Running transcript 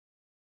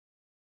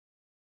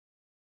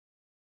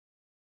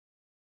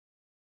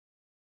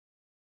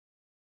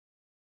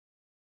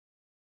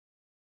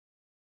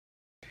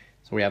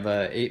So we have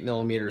a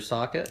 8mm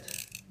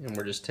socket, and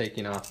we're just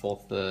taking off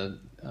both the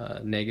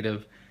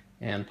negative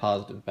and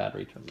positive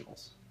battery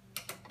terminals.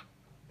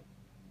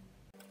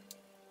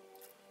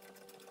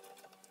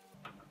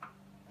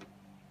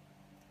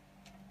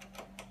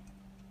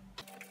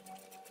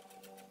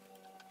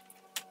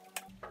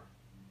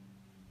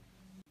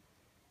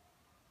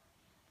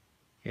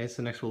 Okay,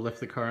 so next we'll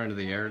lift the car into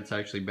the air. It's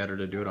actually better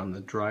to do it on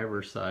the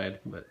driver's side,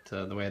 but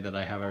the way that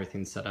I have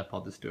everything set up,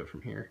 I'll just do it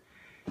from here.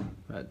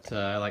 But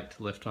I like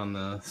to lift on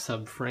the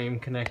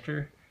subframe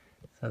connector,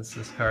 since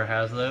this car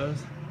has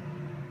those.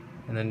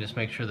 And then just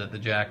make sure that the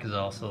jack is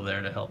also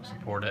there to help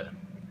support it.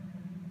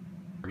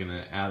 We're going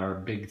to add our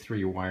big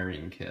 3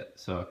 wiring kit.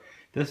 So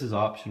this is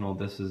optional.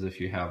 This is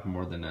if you have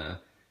more than a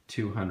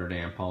 200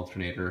 amp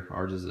alternator.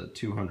 Ours is a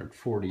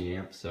 240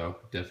 amp, so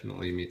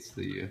definitely meets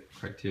the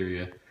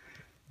criteria.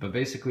 But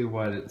basically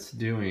what it's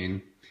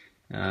doing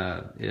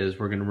is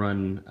we're going to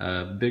run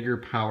a bigger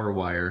power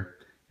wire,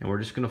 and we're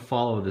just going to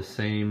follow the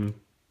same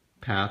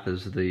path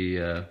as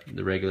the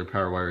regular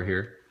power wire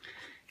here.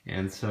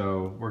 And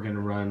so we're going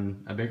to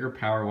run a bigger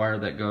power wire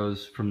that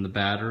goes from the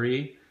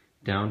battery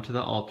down to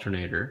the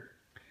alternator.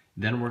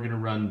 Then we're going to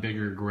run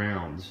bigger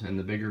grounds, and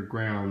the bigger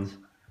grounds,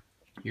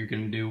 you're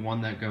going to do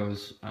one that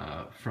goes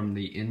from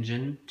the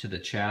engine to the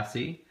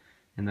chassis.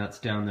 And that's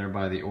down there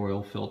by the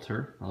oil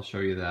filter. I'll show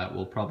you that.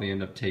 We'll probably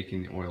end up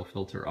taking the oil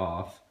filter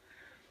off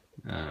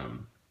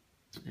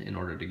in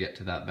order to get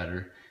to that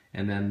better.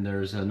 And then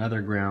there's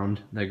another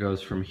ground that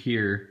goes from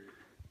here,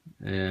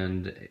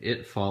 and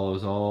it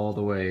follows all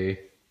the way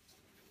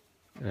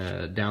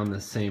down the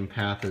same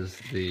path as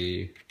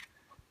the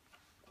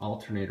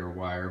alternator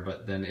wire,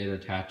 but then it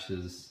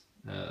attaches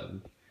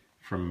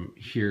from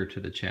here to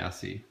the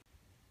chassis.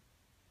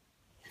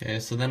 Okay,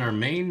 so then our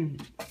main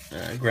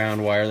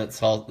ground wire that's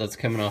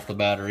coming off the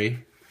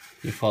battery,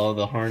 you follow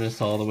the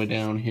harness all the way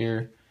down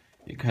here.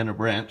 It kind of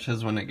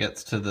branches when it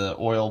gets to the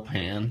oil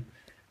pan.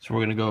 So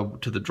we're going to go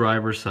to the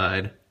driver's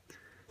side,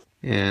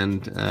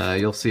 and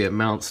you'll see it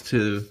mounts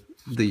to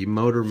the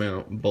motor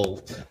mount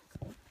bolt,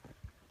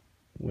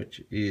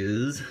 which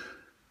is,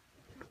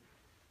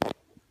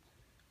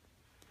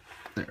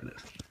 there it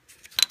is.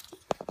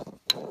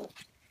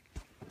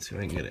 Let's see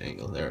if I can get an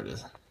angle. There it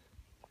is.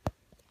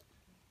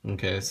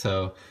 Okay,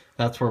 so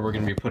that's where we're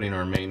going to be putting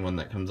our main one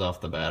that comes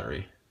off the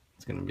battery.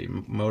 It's going to be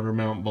motor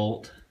mount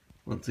bolt.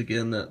 Once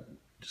again, that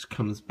just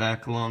comes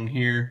back along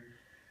here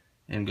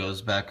and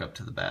goes back up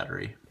to the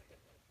battery.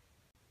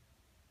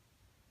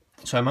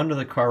 So I'm under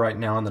the car right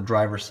now on the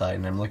driver's side,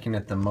 and I'm looking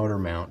at the motor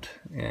mount,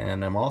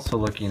 and I'm also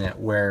looking at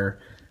where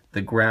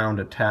the ground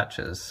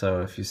attaches.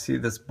 So if you see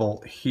this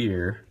bolt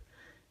here,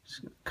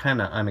 it's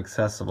kind of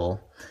inaccessible.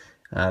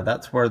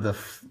 That's where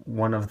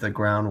one of the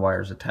ground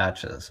wires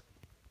attaches.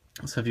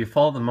 So if you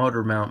follow the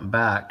motor mount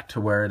back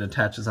to where it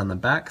attaches on the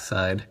back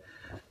side,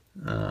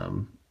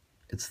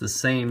 it's the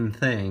same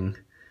thing,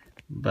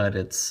 but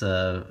it's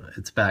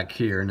back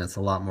here, and it's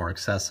a lot more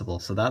accessible.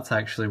 So that's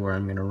actually where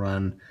I'm going to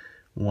run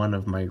one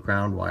of my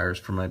ground wires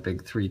for my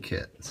big 3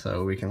 kit.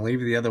 So we can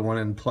leave the other one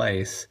in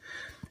place,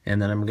 and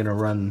then I'm going to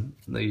run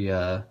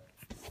the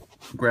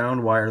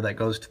ground wire that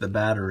goes to the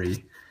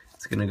battery.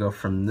 It's going to go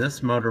from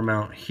this motor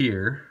mount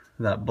here,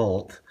 that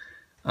bolt,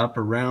 up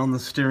around the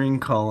steering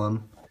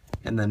column,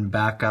 and then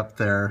back up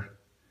there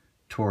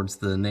towards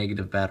the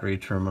negative battery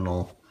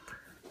terminal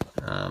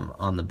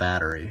on the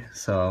battery.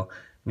 So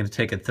I'm going to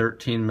take a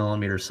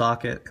 13mm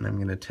socket, and I'm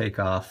going to take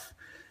off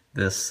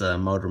this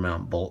motor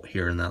mount bolt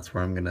here, and that's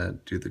where I'm going to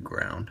do the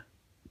ground.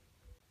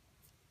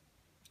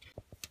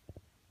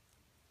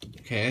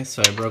 Okay,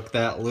 so I broke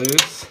that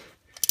loose.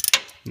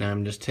 Now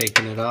I'm just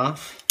taking it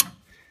off.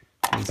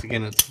 Once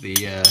again, it's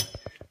the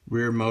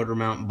rear motor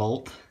mount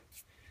bolt.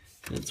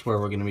 It's where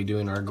we're going to be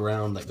doing our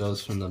ground that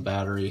goes from the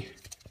battery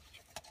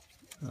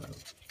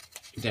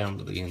down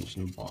to the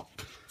engine block.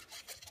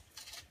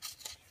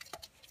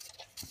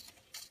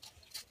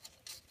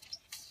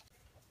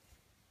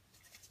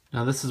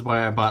 Now this is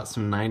why I bought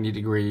some 90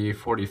 degree,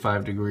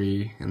 45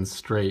 degree, and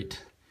straight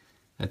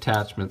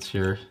attachments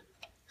here.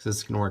 So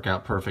this can work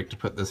out perfect to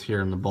put this here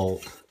in the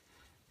bolt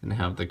and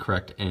have the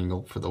correct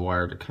angle for the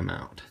wire to come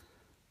out.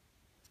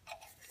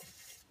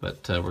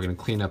 But we're going to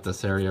clean up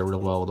this area real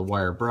well with a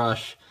wire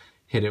brush,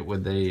 hit it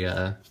with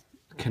a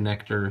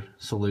connector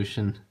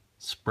solution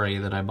spray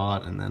that I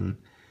bought, and then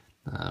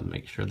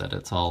make sure that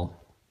it's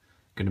all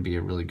going to be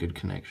a really good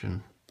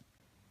connection.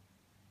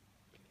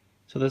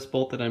 So this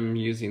bolt that I'm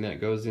using that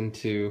goes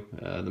into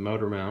the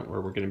motor mount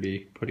where we're going to be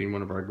putting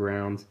one of our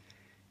grounds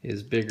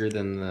is bigger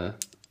than the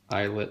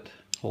eyelet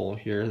hole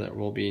here that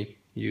we'll be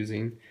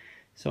using.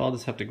 So I'll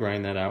just have to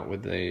grind that out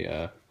with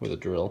a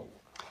drill.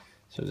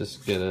 So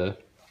just get a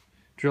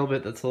drill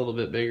bit that's a little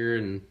bit bigger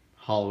and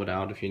hollow it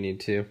out if you need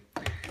to.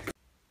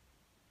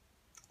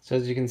 So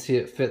as you can see,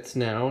 it fits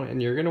now,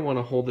 and you're going to want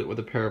to hold it with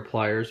a pair of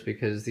pliers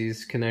because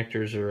these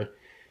connectors are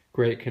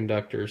great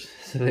conductors,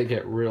 so they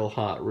get real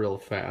hot real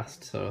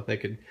fast. So they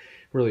could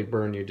really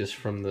burn you just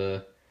from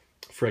the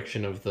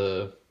friction of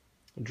the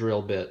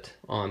drill bit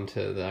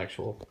onto the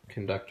actual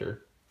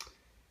conductor.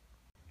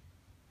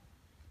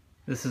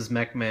 This is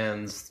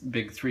Mechman's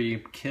Big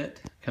 3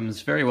 kit.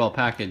 Comes very well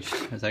packaged.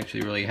 I was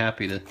actually really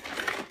happy to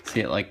see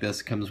it like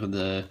this. Comes with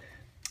a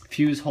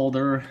fuse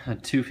holder, a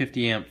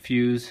 250 amp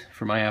fuse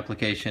for my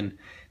application,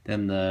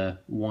 then the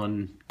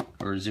 1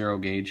 or 0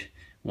 gauge,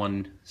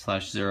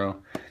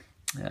 1/0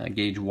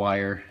 gauge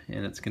wire,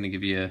 and it's going to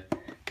give you,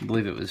 I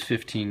believe it was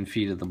 15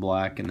 feet of the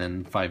black and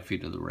then 5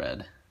 feet of the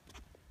red.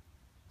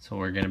 So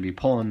we're going to be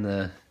pulling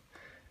the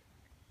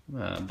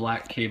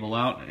black cable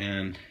out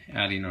and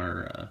adding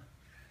our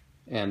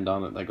end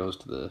on it that goes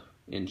to the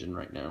engine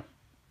right now.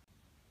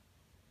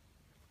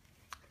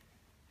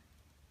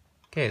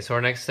 Okay, so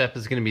our next step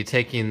is going to be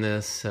taking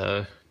this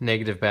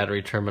negative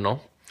battery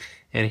terminal,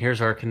 and here's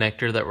our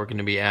connector that we're going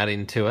to be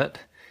adding to it.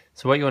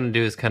 So what you want to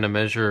do is kind of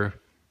measure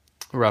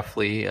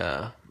roughly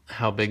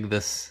how big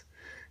this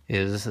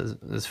is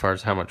as far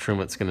as how much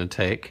room it's going to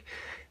take.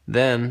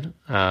 Then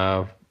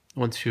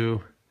once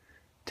you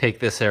take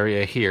this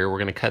area here, we're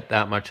going to cut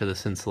that much of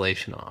this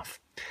insulation off.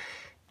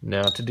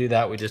 Now to do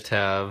that, we just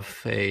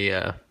have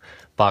a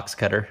box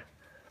cutter,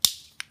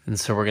 and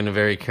so we're going to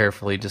very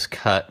carefully just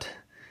cut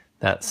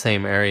that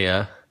same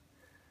area,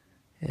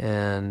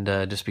 and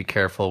just be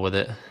careful with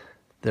it.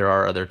 There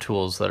are other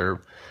tools that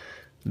are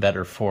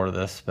better for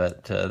this,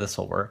 but this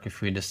will work if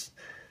we just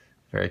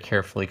very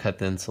carefully cut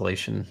the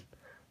insulation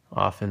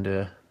off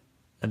into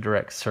a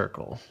direct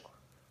circle.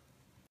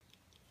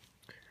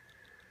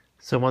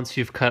 So once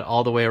you've cut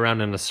all the way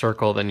around in a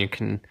circle, then you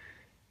can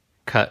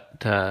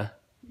cut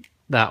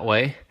that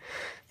way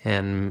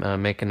and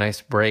make a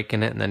nice break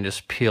in it, and then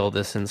just peel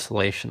this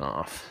insulation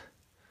off.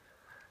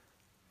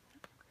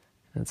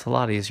 It's a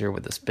lot easier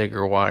with this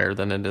bigger wire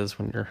than it is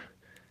when you're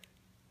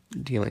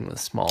dealing with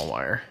small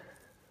wire.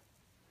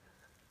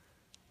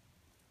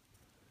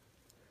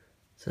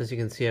 So as you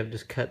can see, I've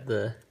just cut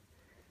the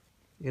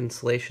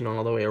insulation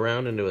all the way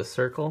around into a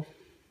circle.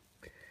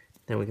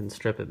 Then we can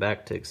strip it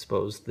back to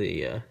expose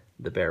the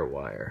bare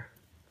wire.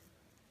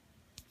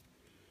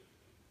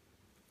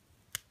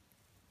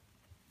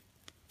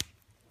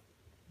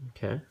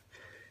 Okay,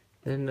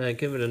 then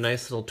give it a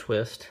nice little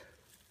twist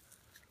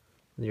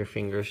with your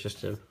fingers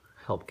just to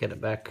help get it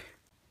back.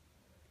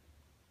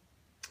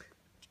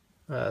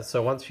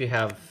 So once you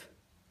have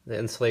the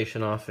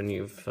insulation off and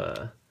you've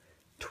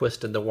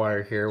twisted the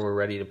wire here, we're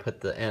ready to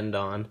put the end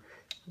on.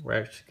 We're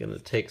actually going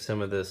to take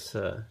some of this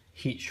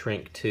heat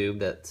shrink tube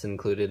that's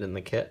included in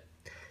the kit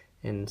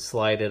and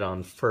slide it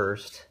on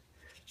first.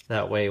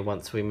 That way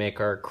once we make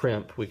our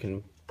crimp, we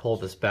can pull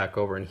this back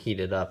over and heat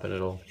it up, and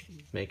it'll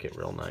make it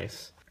real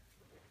nice.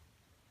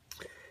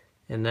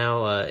 And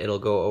now it'll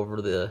go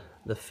over the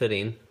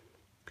fitting.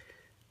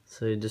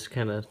 So you just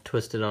kind of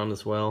twist it on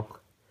as well.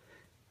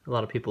 A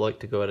lot of people like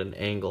to go at an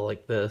angle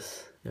like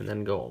this and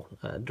then go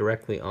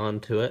directly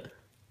onto it.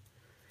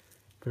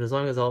 But as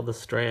long as all the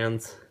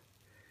strands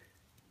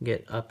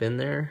get up in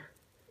there,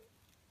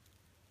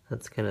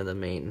 that's kind of the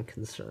main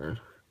concern.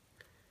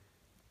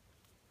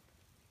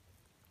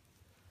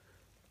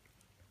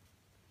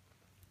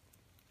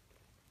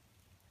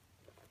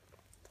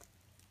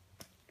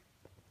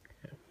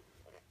 Okay.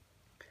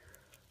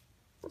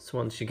 So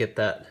once you get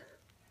that,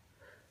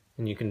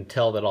 and you can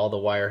tell that all the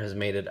wire has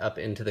made it up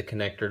into the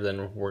connector,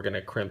 then we're going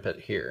to crimp it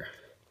here.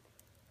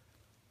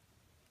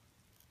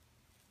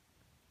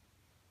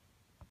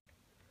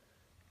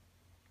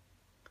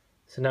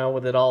 So now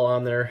with it all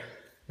on there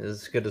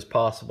as good as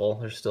possible,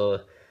 there's still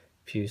a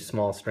few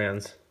small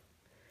strands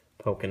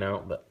poking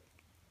out, but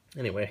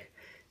anyway,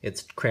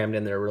 it's crammed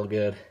in there real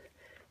good.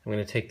 I'm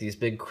going to take these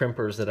big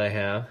crimpers that I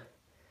have,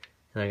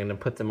 and I'm going to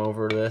put them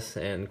over this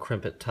and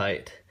crimp it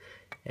tight.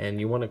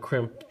 And you want to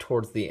crimp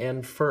towards the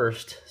end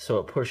first so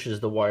it pushes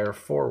the wire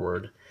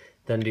forward,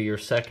 then do your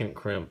second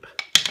crimp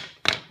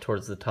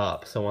towards the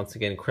top. So once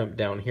again, crimp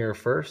down here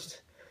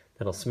first,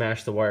 that'll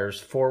smash the wires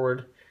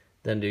forward,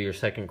 then do your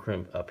second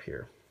crimp up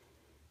here.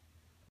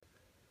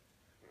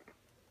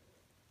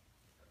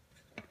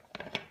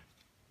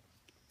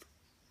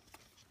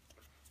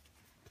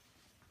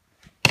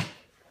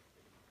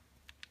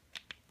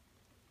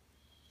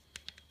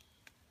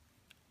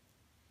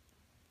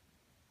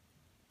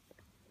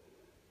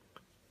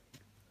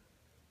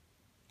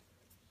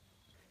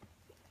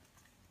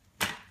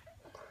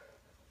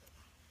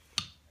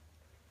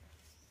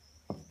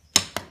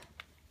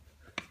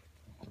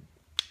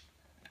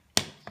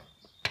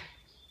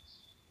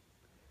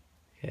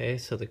 Okay,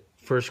 so the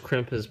first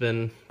crimp has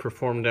been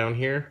performed down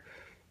here.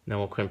 Now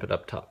we'll crimp it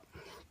up top.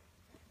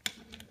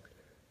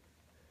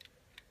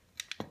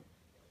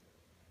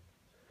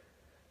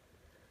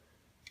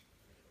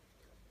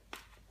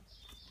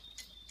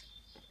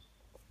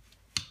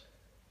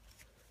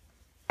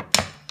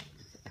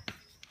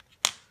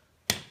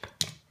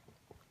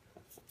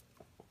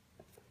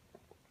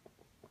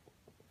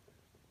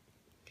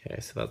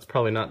 Okay, so that's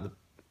probably not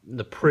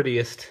the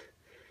prettiest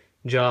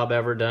job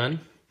ever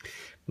done.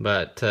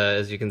 But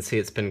as you can see,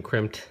 it's been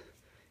crimped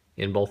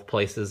in both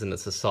places, and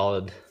it's a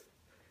solid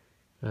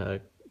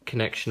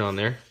connection on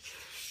there.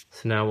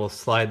 So now we'll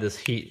slide this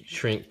heat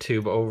shrink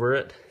tube over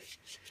it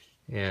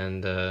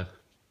and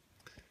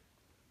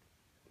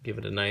give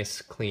it a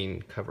nice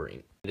clean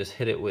covering. Just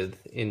hit it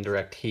with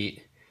indirect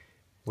heat,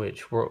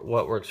 which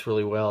what works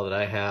really well that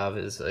I have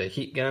is a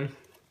heat gun.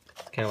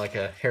 It's kind of like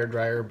a hair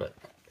dryer, but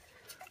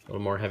a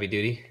little more heavy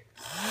duty.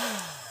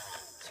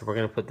 So we're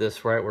going to put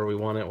this right where we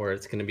want it, where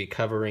it's going to be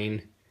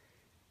covering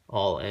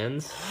all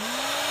ends,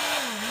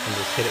 and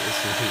just hit it with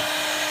some heat.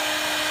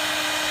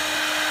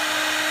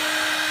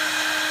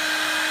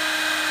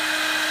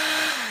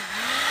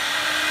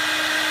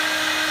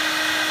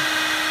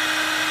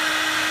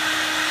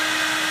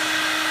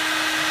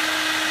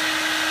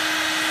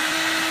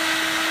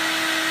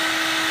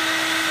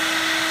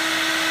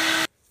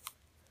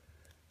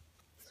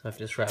 So I've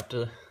just wrapped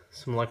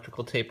some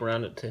electrical tape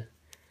around it to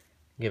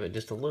give it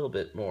just a little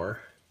bit more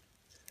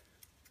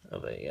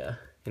of a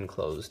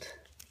enclosed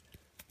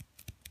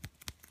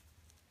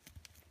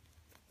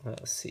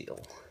seal.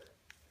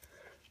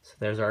 So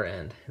there's our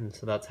end, and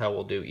so that's how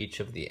we'll do each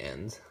of the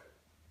ends.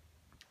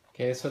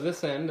 Okay, so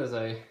this end, as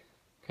I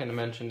kind of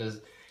mentioned,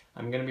 is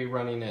I'm going to be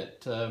running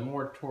it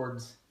more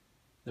towards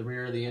the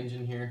rear of the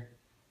engine here.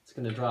 It's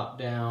going to drop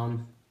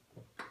down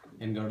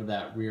and go to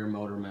that rear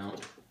motor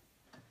mount,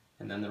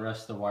 and then the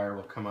rest of the wire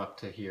will come up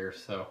to here.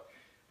 So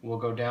we'll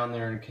go down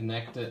there and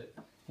connect it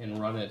and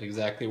run it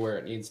exactly where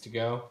it needs to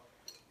go,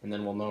 and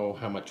then we'll know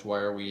how much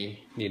wire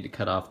we need to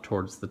cut off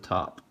towards the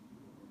top.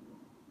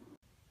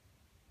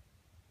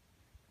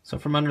 So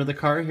from under the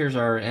car, here's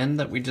our end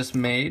that we just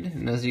made,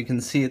 and as you can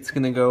see, it's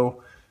going to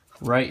go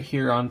right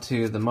here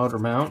onto the motor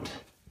mount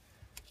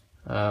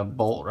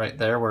bolt right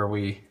there where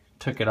we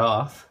took it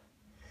off.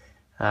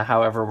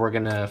 However, we're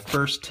going to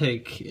first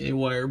take a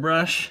wire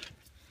brush,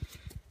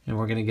 and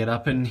we're going to get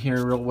up in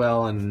here real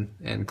well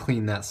and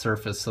clean that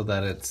surface so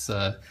that it's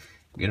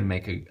going to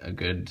make a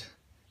good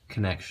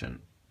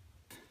connection.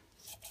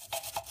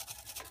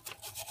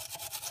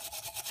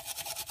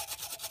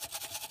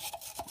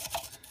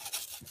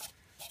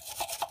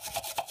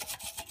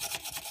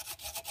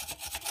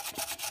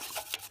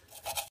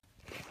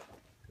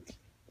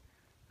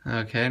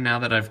 Okay, now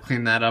that I've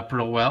cleaned that up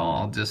real well,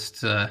 I'll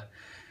just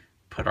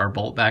put our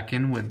bolt back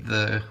in with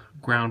the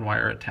ground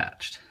wire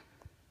attached.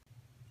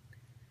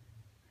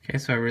 Okay,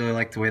 so I really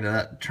like the way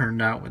that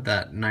turned out with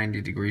that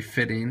 90-degree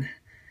fitting.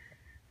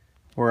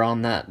 We're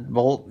on that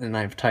bolt, and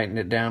I've tightened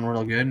it down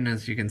real good, and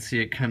as you can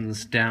see, it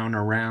comes down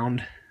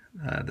around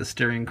the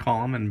steering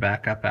column and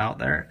back up out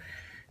there.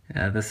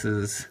 This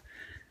is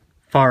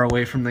far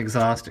away from the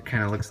exhaust. It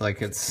kind of looks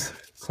like it's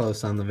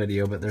close on the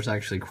video, but there's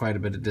actually quite a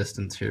bit of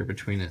distance here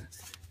between it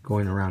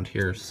going around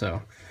here.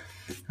 So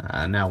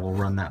now we'll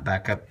run that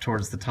back up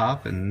towards the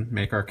top and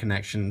make our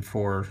connection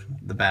for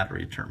the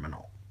battery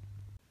terminal.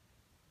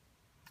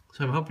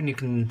 So I'm hoping you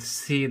can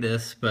see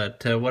this,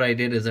 but what I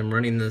did is I'm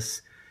running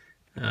this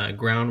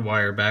ground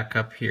wire back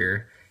up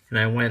here, and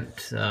I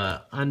went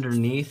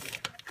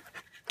underneath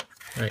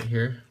right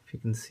here. If you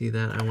can see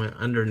that, I went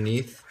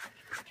underneath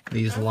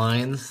these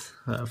lines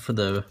for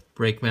the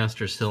brake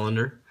master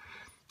cylinder,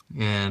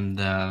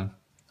 and I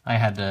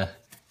had to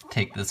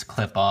take this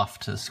clip off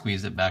to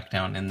squeeze it back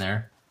down in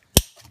there.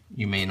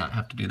 You may not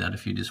have to do that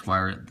if you just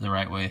wire it the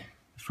right way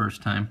the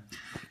first time.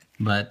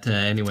 But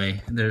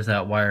anyway, there's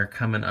that wire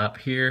coming up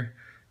here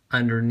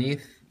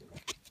underneath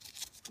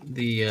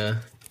the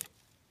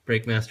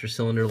brake master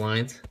cylinder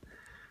lines,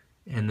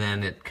 and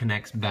then it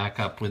connects back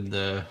up with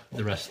the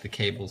rest of the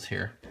cables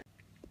here.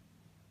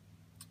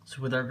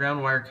 So with our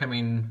ground wire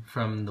coming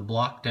from the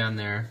block down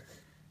there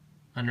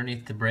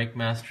underneath the brake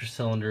master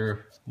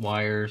cylinder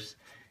wires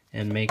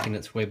and making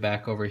its way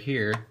back over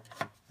here,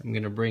 I'm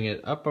going to bring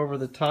it up over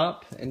the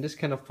top and just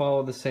kind of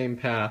follow the same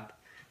path,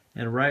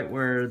 and right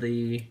where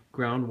the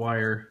ground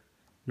wire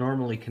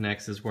normally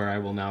connects is where I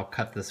will now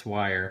cut this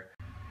wire.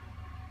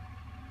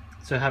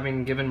 So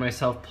having given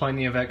myself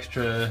plenty of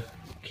extra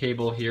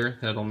cable here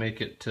that'll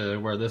make it to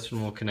where this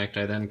one will connect,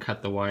 I then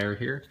cut the wire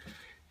here,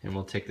 and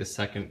we'll take the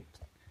second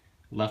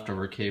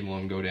leftover cable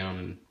and go down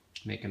and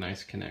make a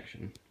nice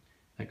connection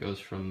that goes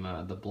from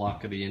the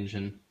block of the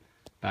engine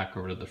back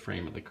over to the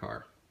frame of the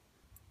car.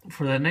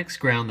 For the next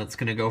ground that's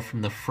going to go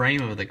from the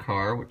frame of the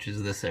car, which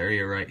is this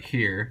area right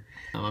here,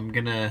 I'm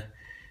going to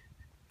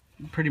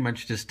pretty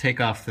much just take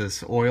off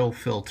this oil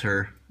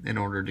filter in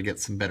order to get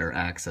some better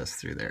access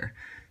through there.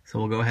 So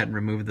we'll go ahead and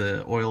remove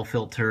the oil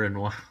filter and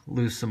we'll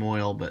lose some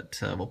oil, but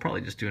we'll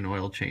probably just do an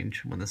oil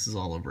change when this is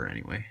all over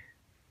anyway.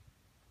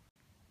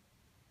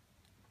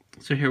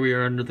 So here we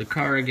are under the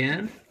car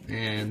again,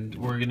 and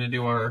we're going to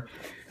do our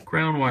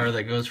ground wire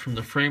that goes from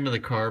the frame of the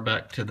car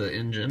back to the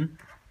engine.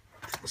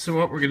 So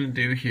what we're going to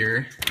do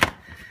here,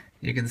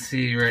 you can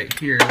see right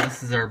here,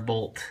 this is our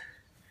bolt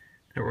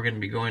that we're going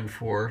to be going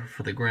for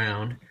the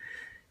ground,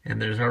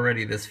 and there's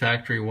already this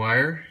factory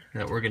wire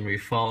that we're going to be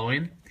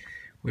following.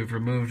 We've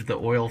removed the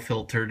oil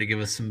filter to give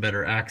us some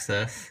better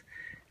access,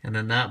 and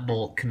then that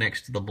bolt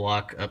connects to the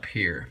block up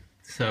here.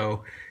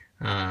 So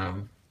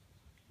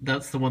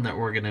that's the one that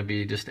we're going to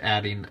be just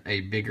adding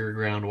a bigger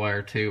ground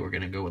wire to. We're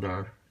going to go with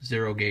our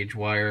 0 gauge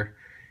wire.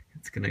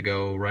 It's going to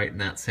go right in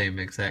that same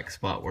exact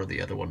spot where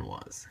the other one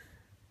was.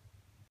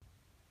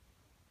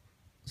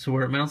 So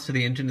where it mounts to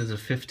the engine is a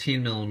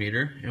 15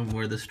 millimeter, and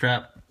where the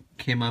strap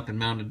came up and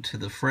mounted to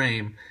the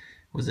frame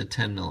was a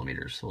 10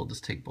 millimeter. So we'll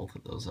just take both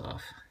of those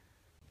off.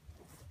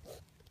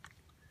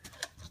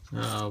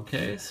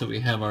 Okay, so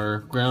we have our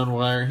ground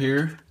wire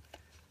here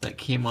that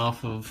came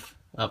off of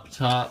up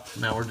top.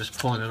 Now we're just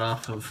pulling it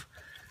off of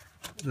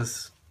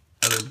this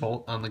other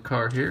bolt on the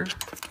car here.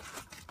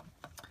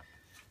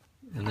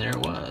 And there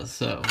it was.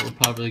 So we're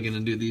probably going to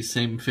do these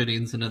same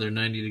fittings, another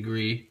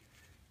 90-degree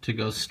to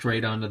go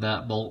straight onto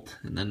that bolt,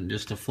 and then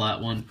just a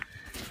flat one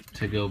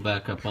to go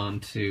back up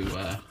onto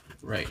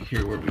right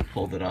here where we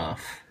pulled it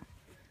off.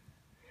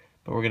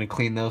 But we're going to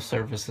clean those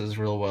surfaces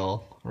real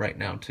well right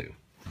now too.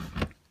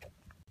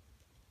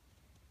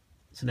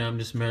 So now I'm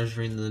just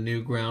measuring the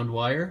new ground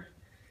wire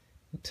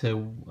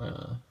to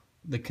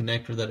the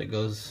connector that it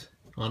goes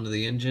onto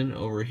the engine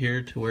over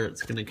here to where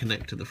it's going to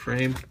connect to the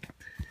frame.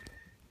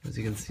 As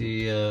you can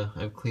see,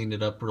 I've cleaned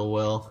it up real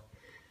well,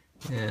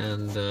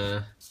 and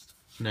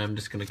now I'm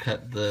just going to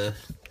cut the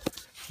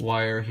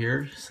wire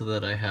here so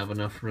that I have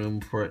enough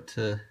room for it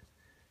to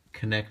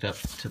connect up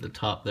to the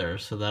top there.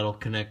 So that'll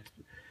connect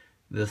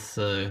this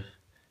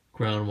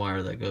ground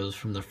wire that goes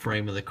from the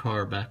frame of the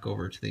car back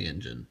over to the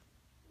engine.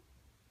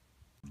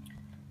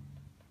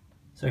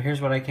 So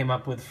here's what I came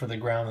up with for the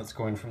ground that's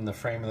going from the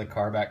frame of the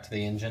car back to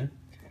the engine.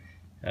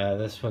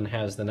 This one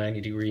has the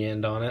 90-degree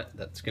end on it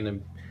that's going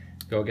to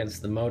go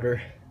against the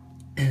motor,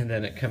 and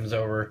then it comes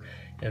over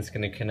and it's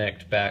going to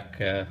connect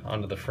back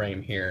onto the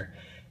frame here.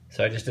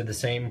 So I just did the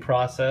same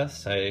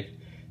process. I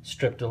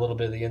stripped a little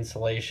bit of the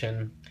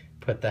insulation,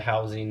 put the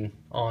housing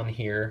on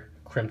here,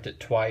 crimped it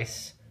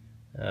twice,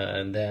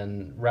 and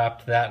then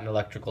wrapped that in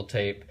electrical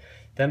tape,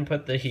 then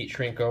put the heat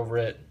shrink over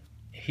it,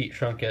 heat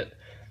shrunk it,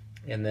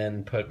 and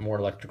then put more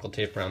electrical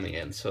tape around the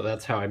end. So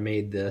that's how I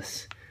made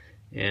this,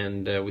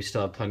 and we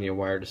still have plenty of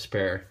wire to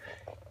spare.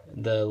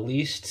 The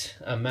least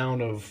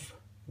amount of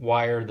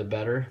wire, the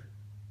better.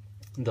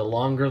 The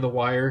longer the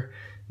wire,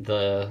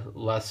 the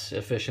less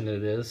efficient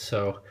it is.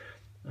 So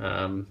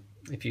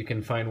if you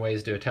can find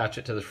ways to attach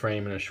it to the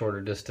frame in a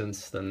shorter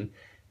distance, then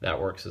that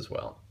works as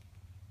well.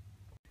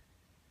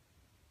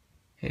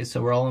 Okay,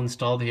 so we're all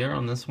installed here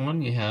on this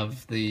one. You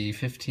have the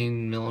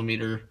 15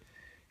 millimeter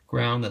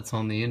ground that's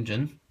on the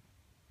engine.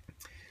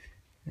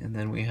 And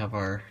then we have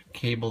our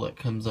cable that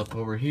comes up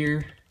over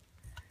here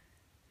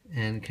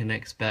and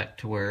connects back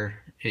to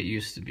where it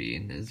used to be.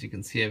 And as you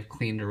can see, I've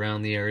cleaned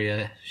around the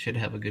area. Should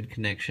have a good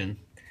connection.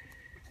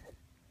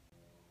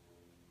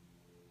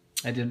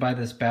 I did buy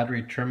this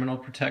battery terminal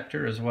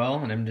protector as well,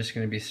 and I'm just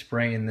going to be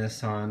spraying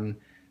this on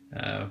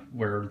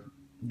where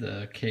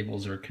the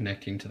cables are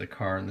connecting to the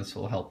car, and this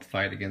will help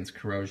fight against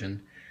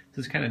corrosion.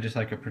 This is kind of just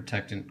like a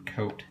protectant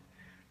coat,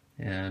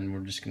 and we're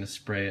just going to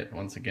spray it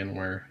once again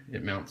where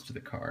it mounts to the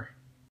car.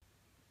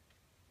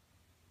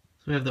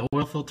 So we have the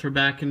oil filter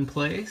back in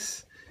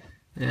place,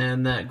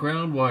 and that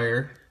ground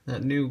wire,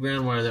 that new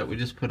ground wire that we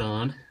just put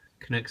on,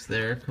 connects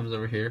there, comes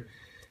over here.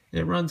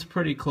 It runs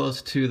pretty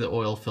close to the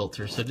oil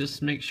filter, so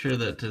just make sure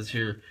that as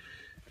you're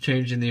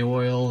changing the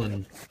oil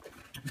and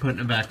putting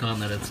it back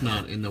on, that it's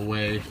not in the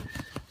way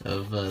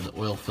of the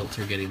oil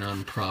filter getting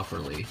on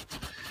properly.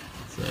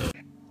 So,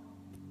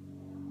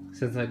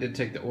 since I did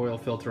take the oil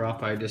filter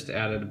off, I just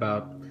added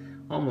about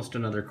almost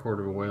another quart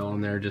of oil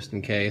in there just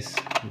in case.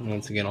 And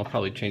once again, I'll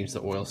probably change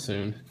the oil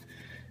soon,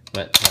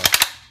 but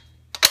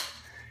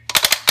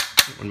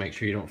you want to make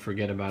sure you don't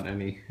forget about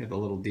any of the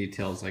little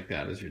details like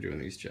that as you're doing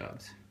these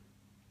jobs.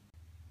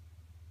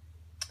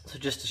 So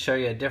just to show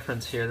you a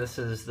difference here, this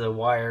is the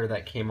wire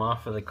that came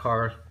off of the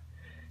car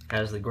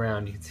as the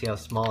ground. You can see how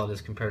small it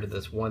is compared to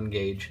this 1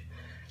 gauge.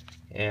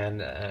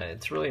 And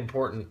it's really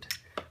important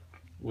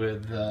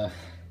with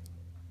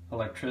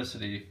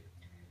electricity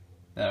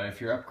that if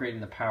you're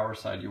upgrading the power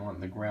side, you want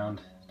the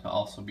ground to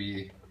also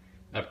be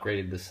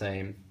upgraded the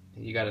same.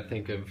 You got to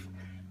think of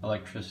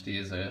electricity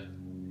as a,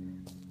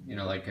 you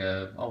know, like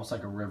almost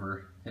like a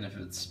river. And if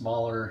it's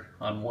smaller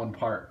on one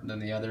part than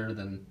the other,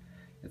 then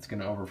it's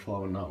going to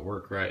overflow and not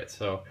work right.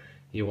 So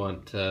you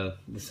want the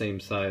same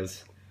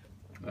size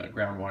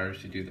ground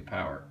wires to do the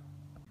power.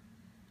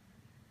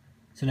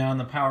 So now on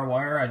the power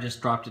wire, I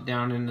just dropped it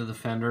down into the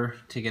fender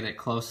to get it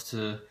close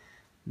to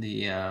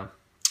the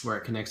where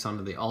it connects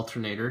onto the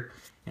alternator.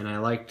 And I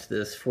liked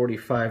this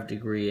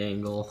 45-degree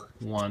angle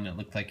one. It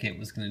looked like it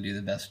was going to do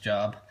the best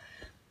job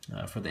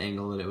for the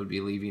angle that it would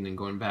be leaving and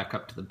going back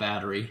up to the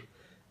battery.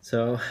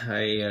 So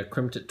I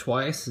crimped it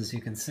twice, as you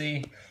can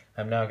see.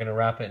 I'm now going to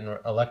wrap it in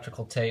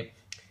electrical tape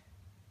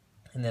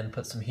and then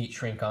put some heat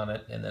shrink on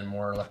it, and then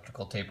more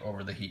electrical tape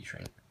over the heat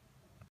shrink.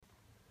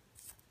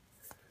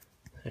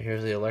 So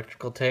here's the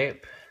electrical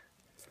tape,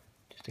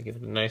 just to give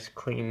it a nice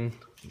clean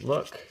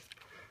look.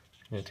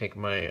 I'm going to take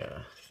my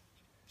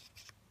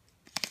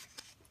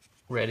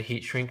red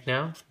heat shrink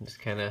now,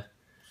 just kind of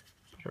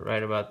put it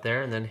right about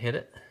there, and then hit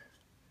it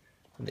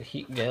with the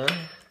heat gun. Get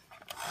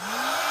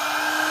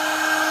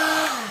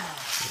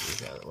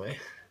these out of the way.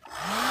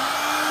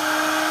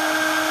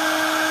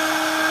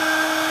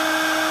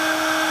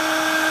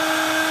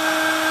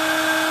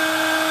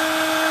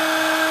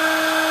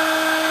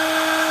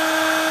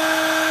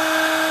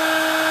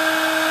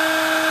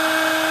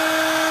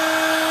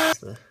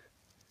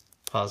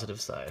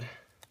 positive side.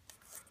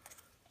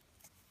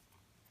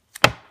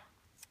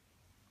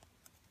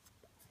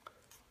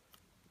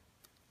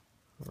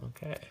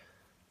 Okay,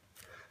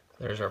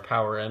 there's our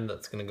power end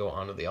that's going to go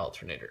onto the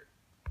alternator.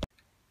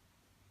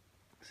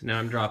 So now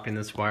I'm dropping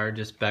this wire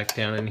just back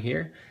down in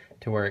here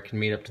to where it can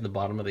meet up to the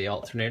bottom of the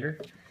alternator.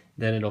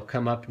 Then it'll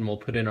come up and we'll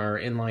put in our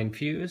inline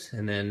fuse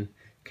and then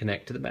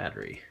connect to the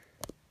battery.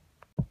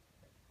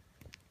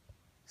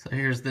 So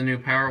here's the new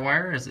power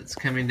wire as it's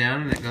coming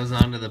down, and it goes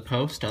onto the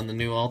post on the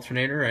new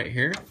alternator right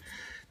here.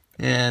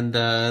 And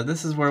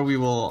this is where we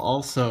will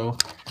also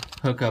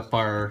hook up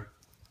our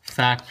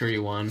factory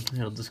one.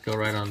 It'll just go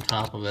right on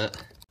top of it.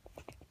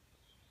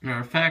 Now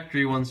our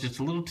factory one's just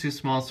a little too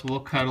small, so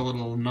we'll cut a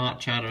little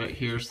notch out of it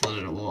here so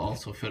that it will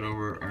also fit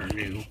over our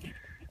new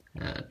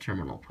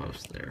terminal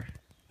post there.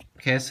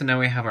 Okay, so now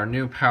we have our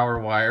new power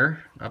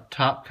wire up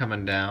top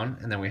coming down,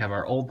 and then we have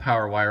our old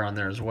power wire on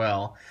there as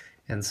well.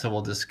 And so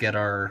we'll just get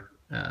our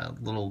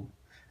little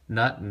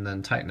nut and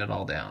then tighten it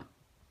all down.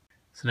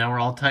 So now we're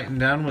all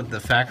tightened down with the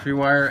factory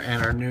wire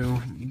and our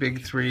new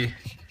Big 3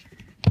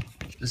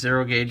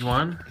 0 gauge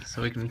one,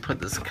 so we can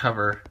put this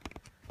cover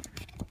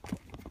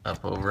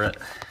up over it.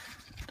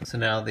 So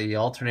now the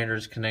alternator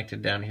is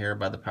connected down here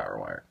by the power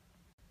wire.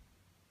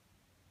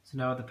 So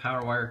now with the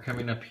power wire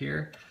coming up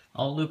here,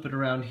 I'll loop it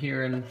around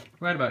here, and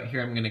right about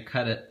here I'm going to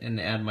cut it and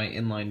add my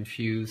inline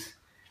fuse,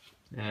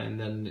 and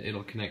then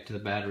it'll connect to the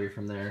battery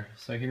from there.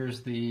 So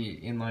here's the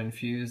inline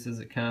fuse as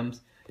it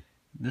comes.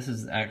 This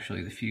is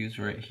actually the fuse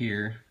right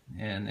here,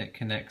 and it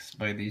connects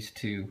by these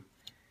two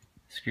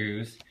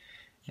screws.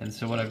 And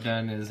so what I've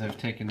done is I've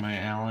taken my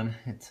Allen,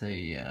 it's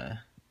a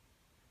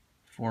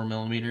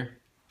 4mm,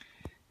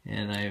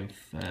 and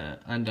I've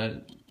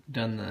undone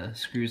the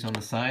screws on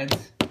the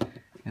sides,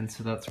 and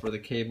so that's where the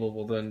cable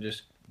will then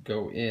just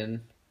go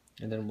in,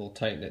 and then we'll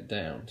tighten it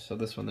down. So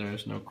this one there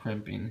is no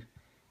crimping,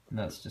 and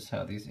that's just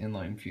how these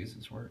inline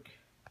fuses work.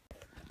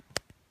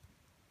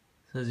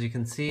 So as you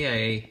can see,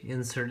 I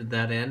inserted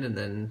that end and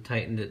then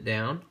tightened it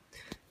down.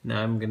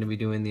 Now I'm going to be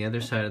doing the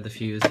other side of the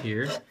fuse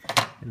here,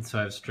 and so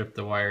I've stripped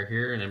the wire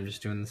here, and I'm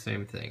just doing the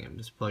same thing. I'm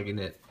just plugging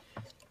it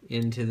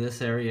into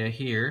this area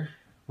here,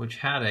 which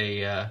had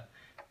a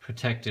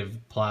protective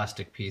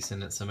plastic piece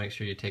in it, so make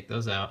sure you take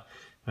those out.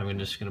 I'm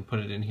just going to put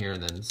it in here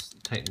and then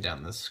tighten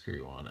down this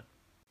screw on it.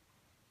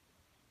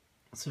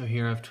 So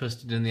here I've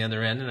twisted in the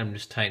other end, and I'm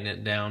just tightening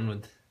it down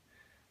with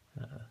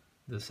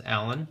this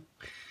Allen.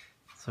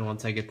 So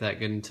once I get that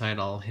good and tight,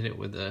 I'll hit it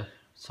with a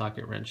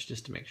socket wrench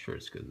just to make sure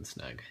it's good and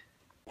snug.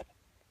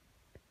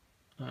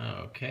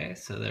 Okay,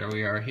 so there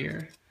we are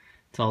here.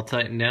 It's all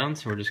tightened down,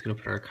 so we're just going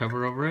to put our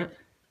cover over it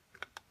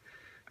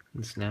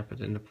and snap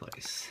it into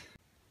place.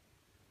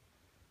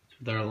 So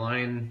with our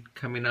line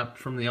coming up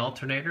from the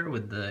alternator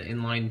with the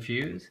inline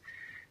fuse,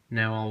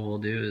 now all we'll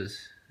do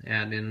is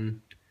add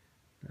in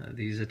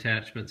these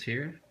attachments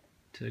here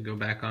to go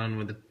back on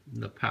with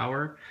the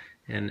power,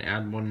 and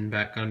add one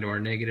back onto our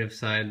negative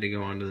side to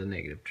go onto the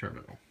negative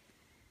terminal.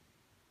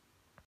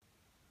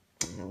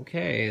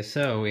 Okay,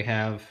 so we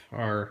have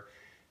our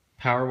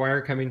power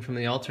wire coming from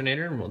the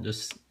alternator, and we'll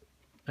just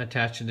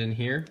attach it in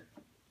here.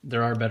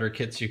 There are better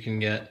kits you can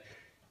get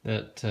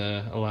that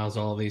allows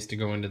all of these to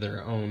go into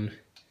their own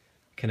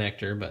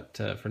connector,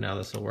 but for now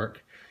this will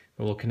work.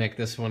 But we'll connect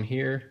this one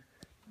here.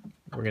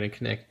 We're going to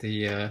connect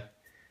the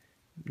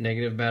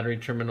negative battery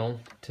terminal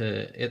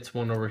to its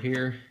one over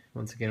here.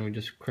 Once again, we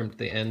just crimped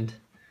the end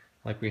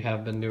like we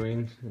have been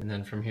doing, and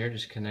then from here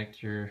just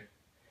connect your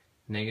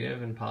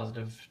negative and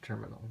positive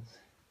terminals.